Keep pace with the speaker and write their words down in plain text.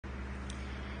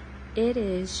It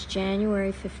is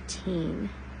January 15.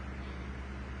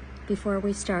 Before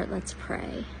we start, let's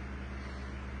pray.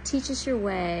 Teach us your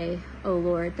way, O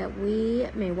Lord, that we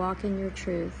may walk in your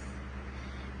truth.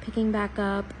 Picking back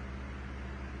up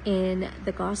in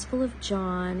the Gospel of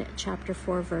John, chapter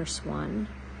 4, verse 1.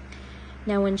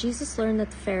 Now when Jesus learned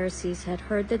that the Pharisees had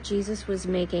heard that Jesus was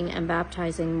making and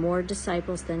baptizing more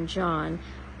disciples than John,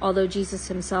 although Jesus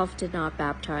himself did not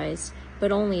baptize,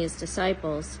 but only his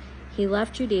disciples, he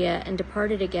left Judea and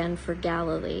departed again for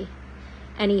Galilee,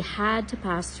 and he had to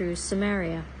pass through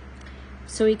Samaria.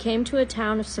 So he came to a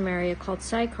town of Samaria called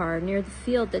Sychar, near the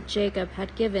field that Jacob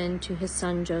had given to his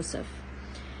son Joseph.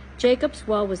 Jacob's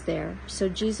well was there, so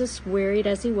Jesus, wearied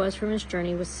as he was from his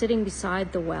journey, was sitting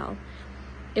beside the well.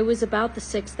 It was about the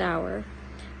 6th hour.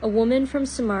 A woman from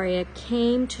Samaria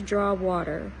came to draw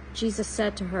water. Jesus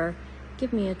said to her,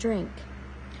 "Give me a drink."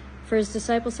 For his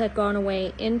disciples had gone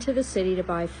away into the city to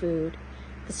buy food.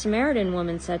 The Samaritan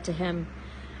woman said to him,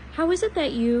 "How is it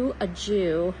that you, a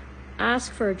Jew,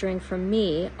 ask for a drink from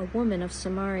me, a woman of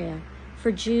Samaria?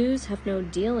 For Jews have no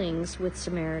dealings with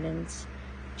Samaritans."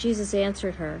 Jesus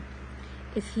answered her,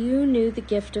 "If you knew the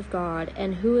gift of God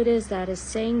and who it is that is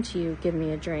saying to you, 'Give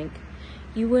me a drink,'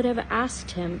 you would have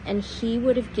asked him, and he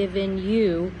would have given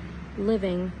you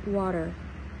living water."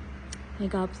 May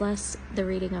God bless the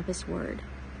reading of his word.